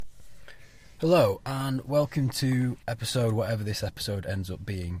Hello and welcome to episode whatever this episode ends up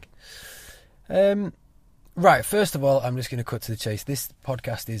being. Right, first of all, I'm just going to cut to the chase. This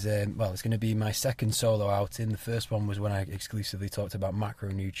podcast is, it's going to be my second solo outing. The first one was when I exclusively talked about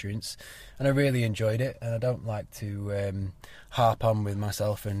macronutrients, and I really enjoyed it. And I don't like to harp on with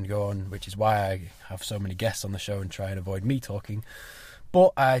myself and go on, which is why I have so many guests on the show and try and avoid me talking.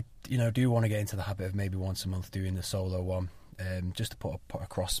 But I, do want to get into the habit of maybe once a month doing the solo one. Just to put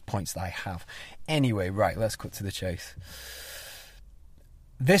across points that I have. Anyway, right, let's cut to the chase.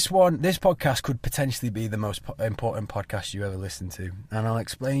 This podcast could potentially be the most important podcast you ever listen to, and I'll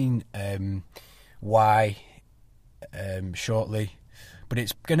explain why shortly. But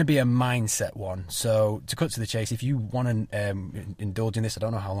it's going to be a mindset one. So to cut to the chase, if you want to indulge in this, I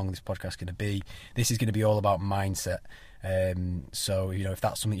don't know how long this podcast is going to be. This is going to be all about mindset. So if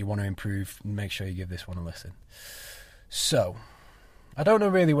that's something you want to improve, make sure you give this one a listen. So, I don't know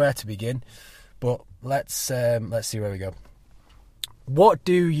really where to begin, but let's see where we go. What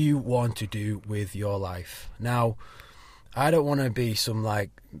do you want to do with your life? Now, I don't want to be some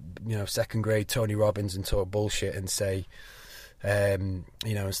second grade Tony Robbins and talk bullshit and say, and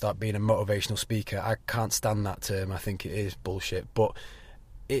start being a motivational speaker. I can't stand that term. I think it is bullshit, but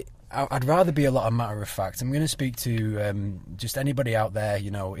I'd rather be a lot of matter of fact. I'm going to speak to just anybody out there.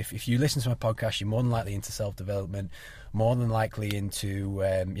 If you listen to my podcast, you're more than likely into self-development, more than likely into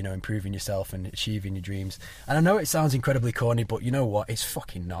improving yourself and achieving your dreams. And I know it sounds incredibly corny, but you know what? It's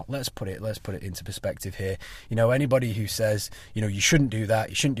fucking not. Let's put it into perspective here. Anybody who says you shouldn't do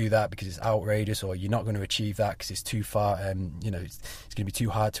that because it's outrageous, or you're not going to achieve that because it's too far, it's going to be too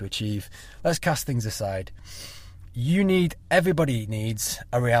hard to achieve. Let's cast things aside. Everybody needs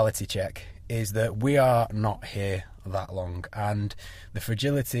a reality check, is that we are not here that long, and the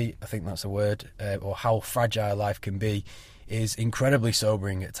fragility, I think that's a word, or how fragile life can be, is incredibly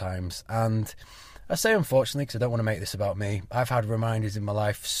sobering at times. And I say unfortunately because I don't want to make this about me. I've had reminders in my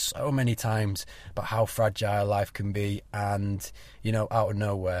life so many times about how fragile life can be, and out of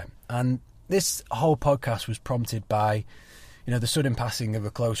nowhere. And this whole podcast was prompted by the sudden passing of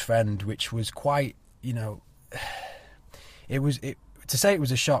a close friend, which was quite to say it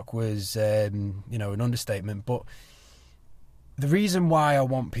was a shock was an understatement. But the reason why I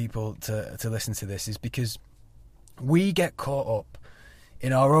want people to listen to this is because we get caught up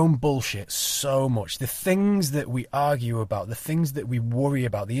in our own bullshit so much. The things that we argue about, the things that we worry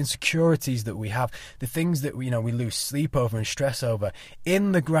about, the insecurities that we have, the things that we lose sleep over and stress over,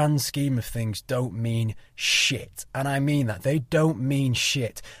 in the grand scheme of things, don't mean shit. And I mean that. They don't mean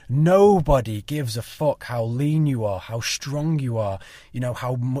shit. Nobody gives a fuck how lean you are, how strong you are,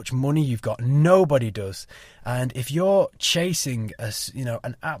 how much money you've got. Nobody does. And if you're chasing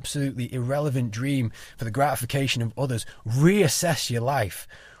an absolutely irrelevant dream for the gratification of others, reassess your life.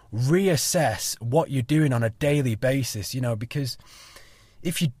 Reassess what you're doing on a daily basis, because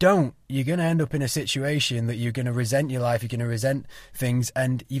if you don't, you're going to end up in a situation that you're going to resent your life, you're going to resent things.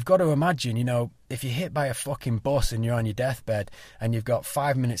 And you've got to imagine, if you're hit by a fucking bus and you're on your deathbed and you've got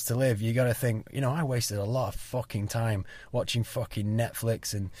 5 minutes to live, you got to think, I wasted a lot of fucking time watching fucking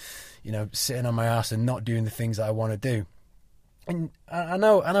Netflix and, sitting on my ass and not doing the things that I want to do. And I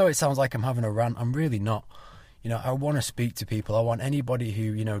know it sounds like I'm having a rant. I'm really not. I want to speak to people. I want anybody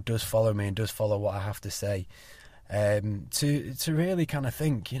who, does follow me and does follow what I have to say, to really kind of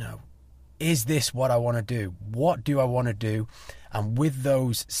think, is this what I want to do? What do I want to do? And with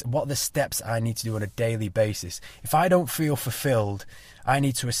those, what are the steps I need to do on a daily basis? If I don't feel fulfilled, I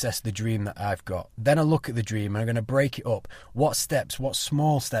need to assess the dream that I've got. Then I look at the dream and I'm going to break it up. What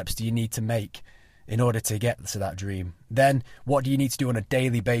small steps do you need to make in order to get to that dream? Then what do you need to do on a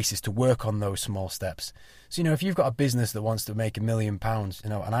daily basis to work on those small steps? So, if you've got a business that wants to make £1 million,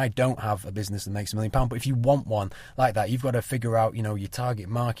 and I don't have a business that makes £1 million, but if you want one like that, you've got to figure out, your target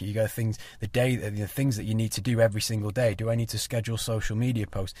market. You got the things that you need to do every single day. Do I need to schedule social media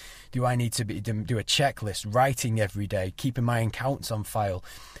posts? Do I need to do a checklist, writing every day, keeping my accounts on file?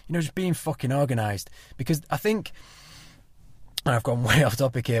 Just being fucking organised. Because I think, and I've gone way off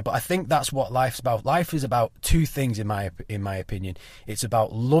topic here, but I think that's what life's about. Life is about two things, in my opinion. It's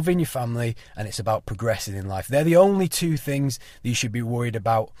about loving your family, and it's about progressing in life. They're the only two things that you should be worried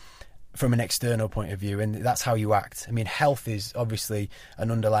about from an external point of view, and that's how you act. I mean, health is obviously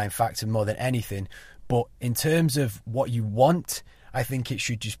an underlying factor more than anything, but in terms of what you want, I think it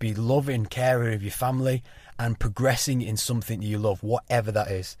should just be loving, caring of your family, and progressing in something that you love, whatever that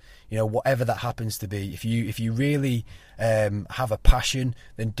is. Whatever that happens to be. If you really have a passion,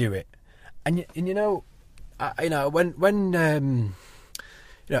 then do it. And when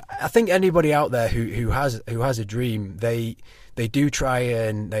I think anybody out there who has a dream, they do try,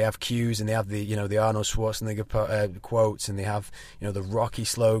 and they have cues, and they have the Arnold Schwarzenegger quotes, and they have the Rocky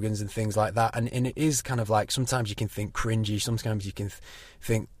slogans and things like that, and it is kind of like, sometimes you can think cringy, sometimes you can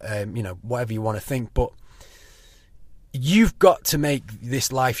think whatever you want to think, but you've got to make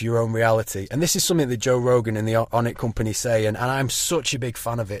this life your own reality. And this is something that Joe Rogan and the On It company say, and I'm such a big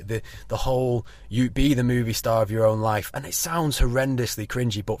fan of it. The whole, you be the movie star of your own life. And it sounds horrendously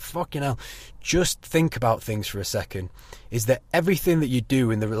cringy, but fucking hell, just think about things for a second. Is that everything that you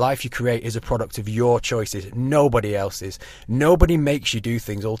do in the life you create is a product of your choices, nobody else's. Nobody makes you do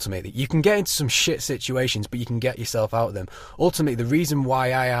things, ultimately. You can get into some shit situations, but you can get yourself out of them. Ultimately, the reason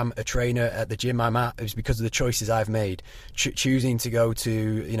why I am a trainer at the gym I'm at is because of the choices I've made. Choosing to go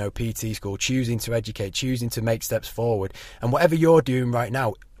to PT school, choosing to educate, choosing to make steps forward. And whatever you're doing right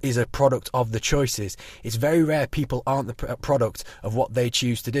now is a product of the choices. It's very rare people aren't the product of what they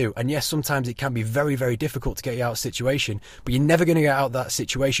choose to do. And yes, sometimes it can be very, very difficult to get you out of a situation, but you're never going to get out of that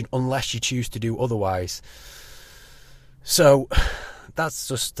situation unless you choose to do otherwise. So that's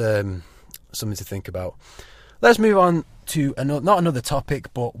just something to think about. Let's move on to not another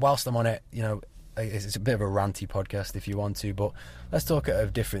topic, but whilst I'm on it, it's a bit of a ranty podcast if you want to, but let's talk about a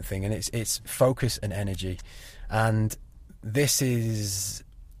different thing, and it's focus and energy. And this is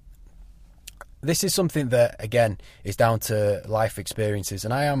something that, again, is down to life experiences.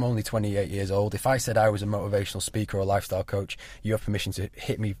 And I am only 28 years old. If I said I was a motivational speaker or a lifestyle coach, you have permission to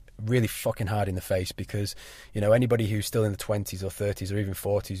hit me really fucking hard in the face, because, anybody who's still in the 20s or 30s or even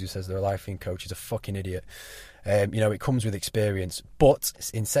 40s who says they're a life coach is a fucking idiot. It comes with experience.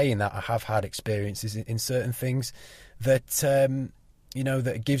 But in saying that, I have had experiences in certain things that,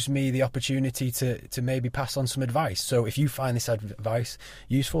 that gives me the opportunity to maybe pass on some advice. So if you find this advice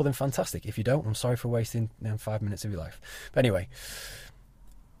useful, then fantastic. If you don't, I'm sorry for wasting 5 minutes of your life. But anyway,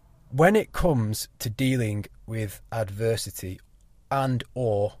 when it comes to dealing with adversity and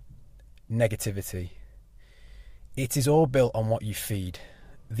or negativity, it is all built on what you feed.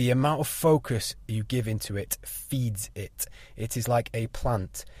 The amount of focus you give into it feeds it. It is like a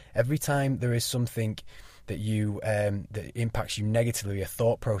plant. Every time there is something that that impacts you negatively, a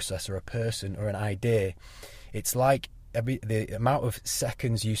thought process or a person or an idea, it's like the amount of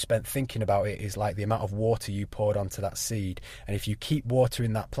seconds you spent thinking about it is like the amount of water you poured onto that seed. And if you keep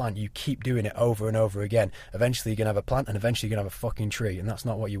watering that plant, you keep doing it over and over again, eventually you're going to have a plant, and eventually you're going to have a fucking tree, and that's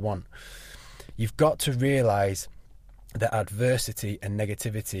not what you want. You've got to realise that adversity and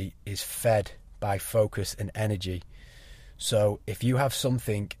negativity is fed by focus and energy. So if you have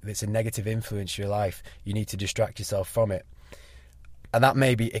something that's a negative influence in your life, you need to distract yourself from it. And that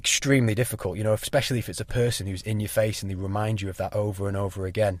may be extremely difficult, especially if it's a person who's in your face and they remind you of that over and over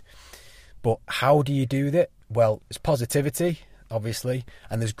again. But how do you do that? Well, it's positivity, obviously,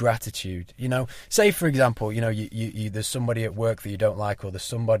 and there's gratitude. Say for example, there's somebody at work that you don't like, or there's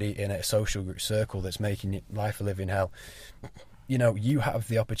somebody in a social circle that's making life a living hell. You have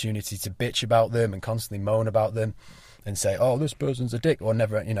the opportunity to bitch about them and constantly moan about them and say, oh, this person's a dick, or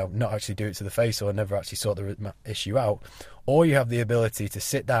never, not actually do it to the face, or never actually sort the issue out. Or you have the ability to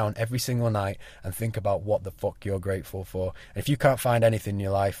sit down every single night and think about what the fuck you're grateful for. And if you can't find anything in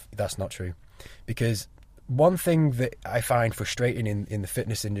your life, that's not true. Because one thing that I find frustrating in the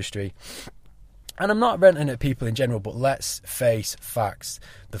fitness industry, and I'm not ranting at people in general, but let's face facts.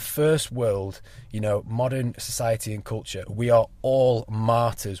 The first world, modern society and culture, we are all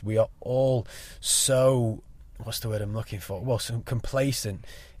martyrs. We are all so, what's the word I'm looking for? Well, so complacent.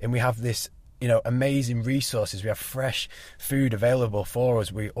 And we have this, amazing resources. We have fresh food available for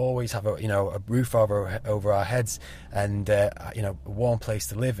us. We always have a roof over our heads, and a warm place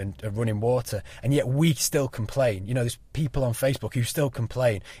to live, and running water. And yet we still complain. There's people on Facebook who still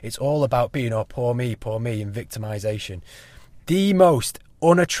complain. It's all about being, oh, poor me, and victimization. The most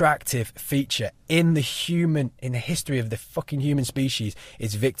unattractive feature in the history of the fucking human species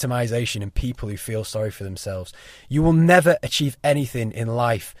is victimization and people who feel sorry for themselves. You will never achieve anything in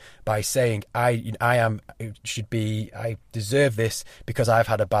life by saying I deserve this because I've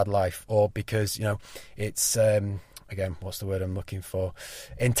had a bad life, or because it's again, what's the word I'm looking for?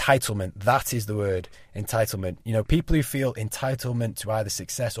 Entitlement. That is the word. Entitlement. People who feel entitlement to either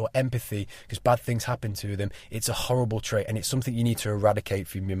success or empathy because bad things happen to them, it's a horrible trait, and it's something you need to eradicate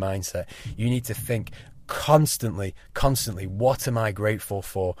from your mindset. You need to think constantly, what am I grateful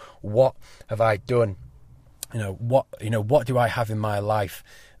for? What have I done? What do I have in my life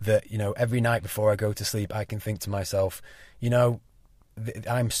that, every night before I go to sleep, I can think to myself,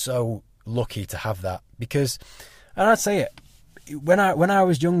 I'm so lucky to have that. Because, and I'd say it, when I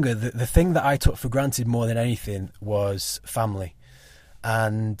was younger, the thing that I took for granted more than anything was family.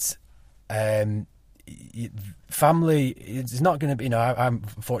 And family is not going to be, I'm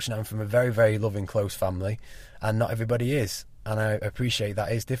fortunate, I'm from a very, very loving, close family, and not everybody is. And I appreciate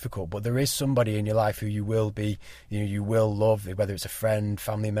that is difficult, but there is somebody in your life who you will be, you will love, whether it's a friend,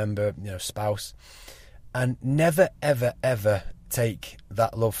 family member, spouse. And never, ever, ever take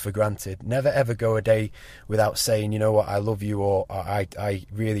that love for granted. Never, ever go a day without saying, you know what, I love you, or I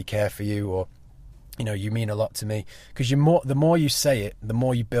really care for you, or you mean a lot to me. Because the more you say it, the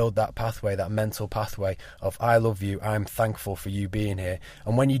more you build that pathway, that mental pathway of I love you, I'm thankful for you being here.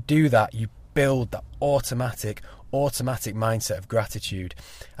 And when you do that, you build that automatic mindset of gratitude.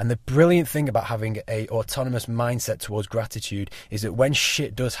 And the brilliant thing about having a autonomous mindset towards gratitude is that when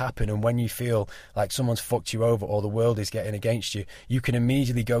shit does happen, and when you feel like someone's fucked you over or the world is getting against you, you can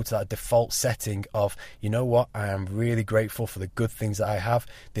immediately go to that default setting of, you know what, I am really grateful for the good things that I have.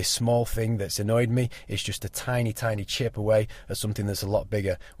 This small thing that's annoyed me is just a tiny, tiny chip away at something that's a lot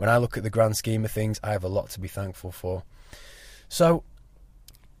bigger. When I look at the grand scheme of things, I have a lot to be thankful for. So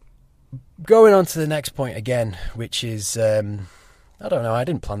going on to the next point again, which is, I don't know, I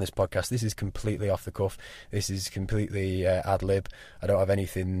didn't plan this podcast. This is completely off the cuff. This is completely ad lib. I don't have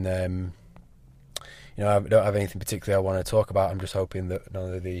anything, I don't have anything particularly I want to talk about. I'm just hoping that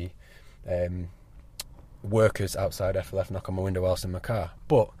none of the workers outside FLF knock on my window whilst in my car.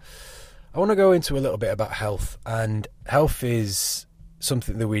 But I want to go into a little bit about health. And health is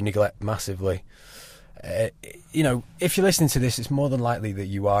something that we neglect massively. If you're listening to this, it's more than likely that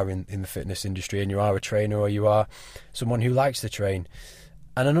you are in the fitness industry and you are a trainer, or you are someone who likes to train.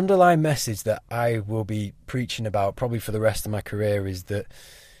 And an underlying message that I will be preaching about probably for the rest of my career is that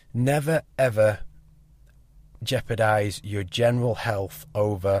never, ever jeopardize your general health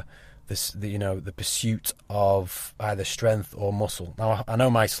over the pursuit of either strength or muscle. Now, I know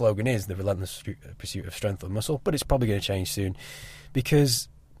my slogan is the relentless pursuit of strength or muscle, but it's probably going to change soon, because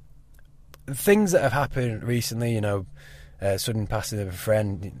things that have happened recently, sudden passing of a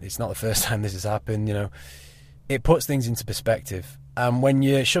friend, it's not the first time this has happened, it puts things into perspective. And when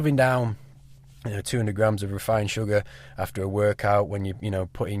you're shoving down 200 grams of refined sugar after a workout, when you're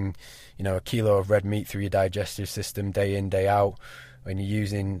putting a kilo of red meat through your digestive system day in, day out, when you're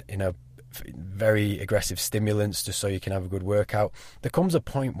using very aggressive stimulants just so you can have a good workout, there comes a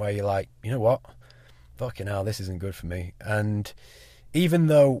point where you're like, you know what, fucking hell, this isn't good for me. And even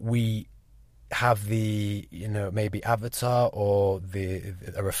though we have the maybe avatar or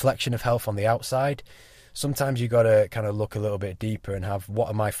a reflection of health on the outside, sometimes you got to kind of look a little bit deeper and have, what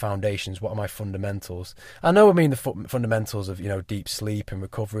are my foundations, what are my fundamentals? I mean the fundamentals of deep sleep and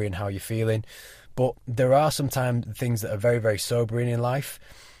recovery and how you're feeling, but there are sometimes things that are very, very sobering in life,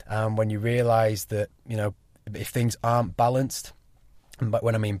 when you realize that if things aren't balanced, but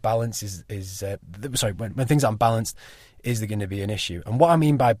when I mean balance when things aren't balanced, is there going to be an issue? And what I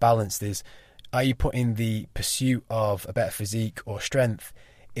mean by balanced is, are you putting the pursuit of a better physique or strength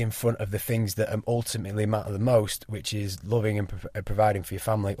in front of the things that ultimately matter the most, which is loving and providing for your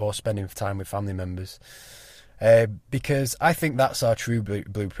family, or spending time with family members? Because I think that's our true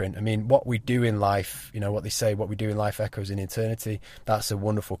blueprint. I mean, what we do in life, what they say, what we do in life echoes in eternity. That's a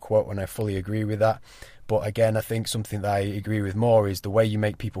wonderful quote, and I fully agree with that. But again, I think something that I agree with more is the way you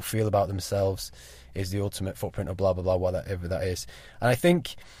make people feel about themselves is the ultimate footprint of blah, blah, blah, whatever that is. And I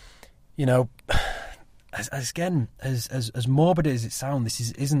think, as morbid as it sounds,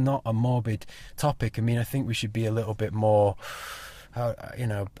 this is not a morbid topic. I mean, I think we should be a little bit more,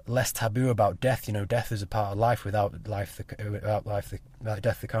 less taboo about death. Death is a part of life. Without death,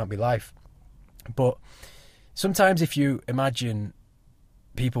 there can't be life. But sometimes if you imagine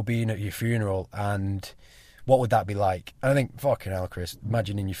people being at your funeral, and what would that be like? And I think, fucking hell, Chris,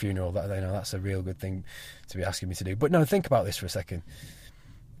 imagining your funeral, that's a real good thing to be asking me to do. But no, think about this for a second.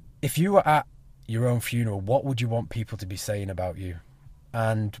 If you were at your own funeral, what would you want people to be saying about you?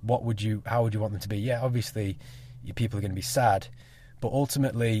 And how would you want them to be? Yeah, obviously, people are going to be sad, but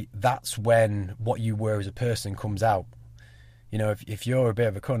ultimately, that's when what you were as a person comes out. If you're a bit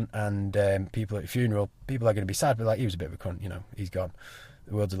of a cunt, and people at your funeral, people are going to be sad, but like, he was a bit of a cunt, he's gone.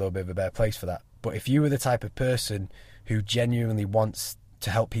 The world's a little bit of a better place for that. But if you were the type of person who genuinely wants to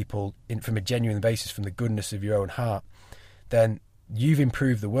help people from a genuine basis, from the goodness of your own heart, then you've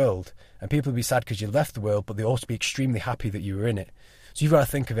improved the world. And people will be sad because you left the world, but they'll also be extremely happy that you were in it. So you've got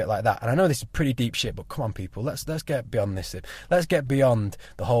to think of it like that. And I know this is pretty deep shit, but come on, people, let's get beyond this. Let's get beyond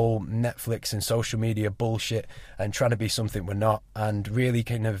the whole Netflix and social media bullshit and trying to be something we're not, and really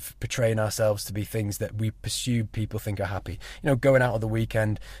kind of portraying ourselves to be things that we pursue people think are happy. Going out on the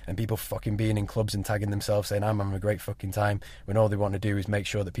weekend and people fucking being in clubs and tagging themselves saying, I'm having a great fucking time, when all they want to do is make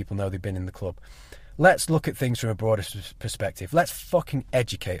sure that people know they've been in the club. let's look at things from a broader perspective. Let's fucking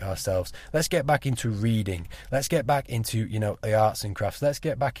educate ourselves. Let's get back into reading. Let's get back into, you know, the arts and crafts. Let's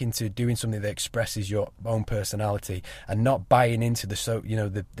get back into doing something that expresses your own personality and not buying into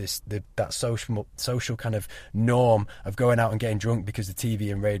that social kind of norm of going out and getting drunk because the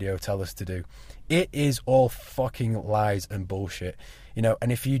TV and radio tell us to do. It is all fucking lies and bullshit. You know,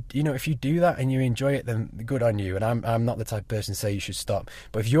 and if you do that and you enjoy it, then good on you. And I'm not the type of person to say you should stop.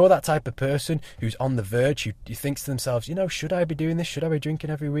 But if you're that type of person who's on the verge, who thinks to themselves, you know, should I be doing this? Should I be drinking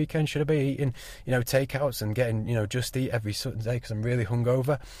every weekend? Should I be eating, you know, takeouts and getting, you know, Just Eat every Sunday because I'm really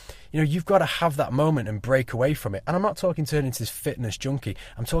hungover? You know, you've got to have that moment and break away from it. And I'm not talking turn into this fitness junkie.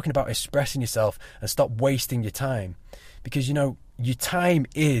 I'm talking about expressing yourself and stop wasting your time. Because, you know, your time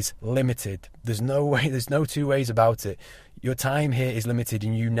is limited. There's no two ways about it. Your time here is limited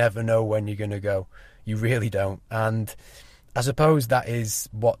and you never know when you're going to go. You really don't. And I suppose that is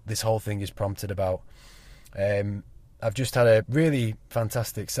what this whole thing is prompted about. I've just had a really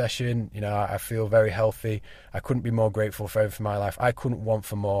fantastic session. You know, I feel very healthy. I couldn't be more grateful for everything in my life. I couldn't want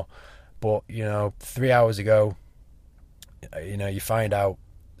for more. But, you know, 3 hours ago, you know, you find out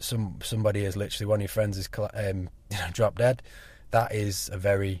somebody is literally, one of your friends is dropped dead. That is a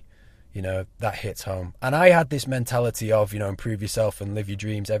very, you know, that hits home. And I had this mentality of, you know, improve yourself and live your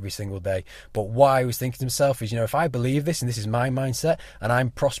dreams every single day. But what I was thinking to myself is, you know, if I believe this and this is my mindset and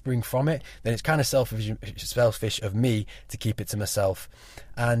I'm prospering from it, then it's kind of selfish of me to keep it to myself.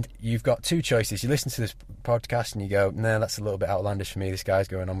 And you've got two choices. You listen to this podcast and you go, nah, that's a little bit outlandish for me. This guy's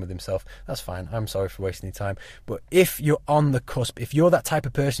going on with himself. That's fine. I'm sorry for wasting your time. But if you're on the cusp, if you're that type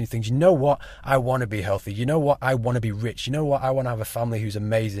of person who thinks, you know what, I want to be healthy. You know what, I want to be rich. You know what, I want to have a family who's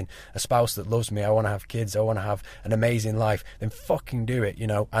amazing, a spouse that loves me. I want to have kids. I want to have an amazing life. Then fucking do it, you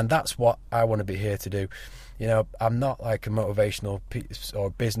know. And that's what I want to be here to do. You know, I'm not like a motivational or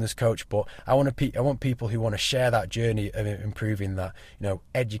business coach, but I want people who want to share that journey of improving that, you know,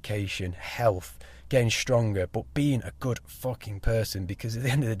 education, health, getting stronger, but being a good fucking person. Because at the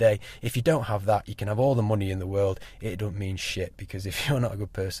end of the day, if you don't have that, you can have all the money in the world. It don't mean shit, because if you're not a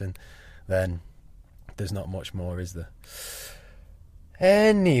good person, then there's not much more, is there?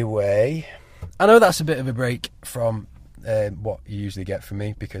 Anyway, I know that's a bit of a break from what you usually get from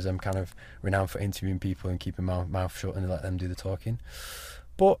me, because I'm kind of renowned for interviewing people and keeping my mouth shut and let them do the talking.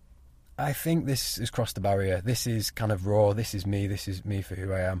 But I think this has crossed the barrier. This is kind of raw. This is me for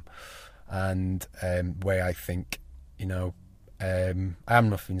who I am, and way I think. You know, I am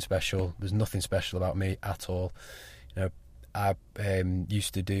nothing special. There's nothing special about me at all. You know, I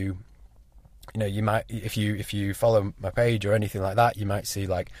used to do. You know, you might, if you follow my page or anything like that, you might see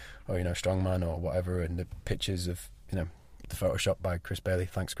like, oh, you know, strongman or whatever, and the pictures of, you know, the Photoshop by Chris Bailey.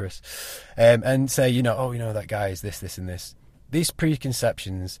 Thanks, Chris. And say, you know, oh, you know, that guy is this, and this. These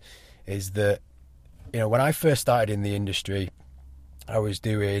preconceptions is that, you know, when I first started in the industry, I was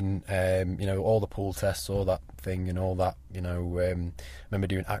doing, you know, all the pool tests, all that thing, and all that. You know, remember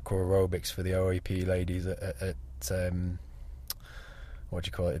doing aqua aerobics for the OAP ladies at what do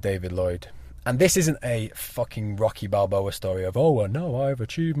you call it, David Lloyd. And this isn't a fucking Rocky Balboa story of, oh, well, no, I've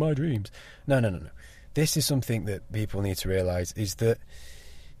achieved my dreams. No. This is something that people need to realise, is that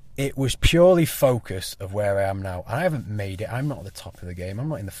it was purely focus of where I am now. I haven't made it. I'm not at the top of the game. I'm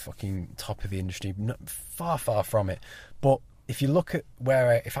not in the fucking top of the industry. Far from it. But if I look at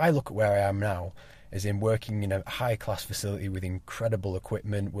where I am now, as in working in a high-class facility with incredible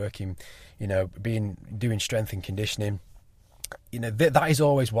equipment, working, you know, doing strength and conditioning, you know, that is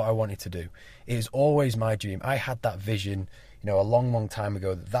always what I wanted to do. It is always my dream. I had that vision, you know, a long time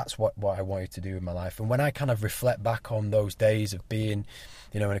ago, that's what I wanted to do in my life. And when I kind of reflect back on those days of being,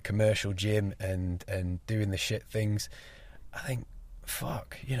 you know, in a commercial gym and doing the shit things, I think,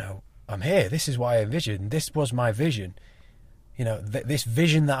 fuck, you know, I'm here. This is what I envisioned. This was my vision. You know, this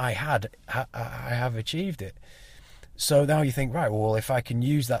vision that I had, I have achieved it. So now you think, right, well, if I can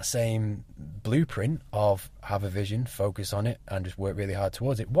use that same blueprint of have a vision, focus on it, and just work really hard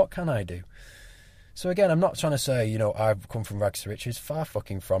towards it, what can I do? So again, I'm not trying to say, you know, I've come from rags to riches, far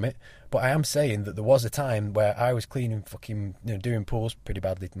fucking from it, but I am saying that there was a time where I was cleaning fucking, you know, doing pools pretty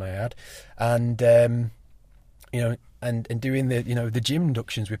badly, may I add, and, you know, and doing the, you know, the gym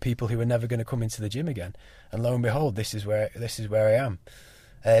inductions with people who are never going to come into the gym again. And lo and behold, this is where I am.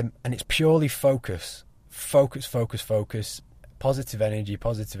 And it's purely focus, positive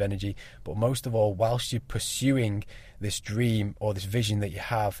energy. But most of all, whilst you're pursuing this dream or this vision that you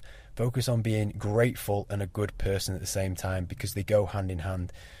have, focus on being grateful and a good person at the same time, because they go hand in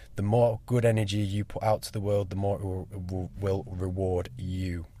hand. The more good energy you put out to the world, the more it will reward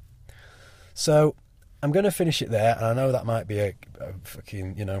you. So I'm going to finish it there, and I know that might be a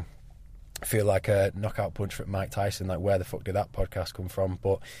fucking, you know, feel like a knockout punch from Mike Tyson. Like, where the fuck did that podcast come from?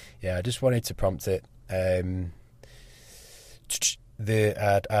 But yeah, I just wanted to prompt it. Yeah,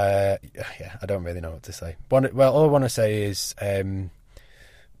 I don't really know what to say. Well, all I want to say is now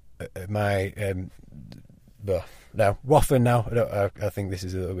waffling now. I think this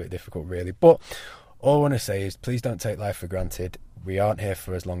is a little bit difficult, really. But all I want to say is, please don't take life for granted. We aren't here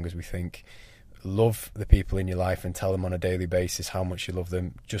for as long as we think. Love the people in your life and tell them on a daily basis how much you love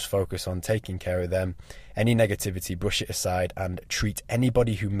them. Just focus on taking care of them. Any negativity, brush it aside, and treat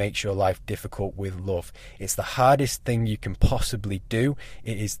anybody who makes your life difficult with love. It's the hardest thing you can possibly do.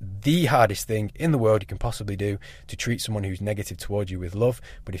 It is the hardest thing in the world you can possibly do, to treat someone who's negative towards you with love.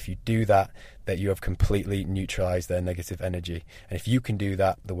 But if you do that, you have completely neutralized their negative energy. And if you can do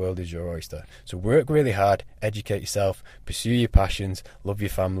that, the world is your oyster. So work really hard, educate yourself, pursue your passions, love your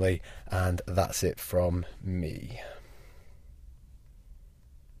family, and that's it from me.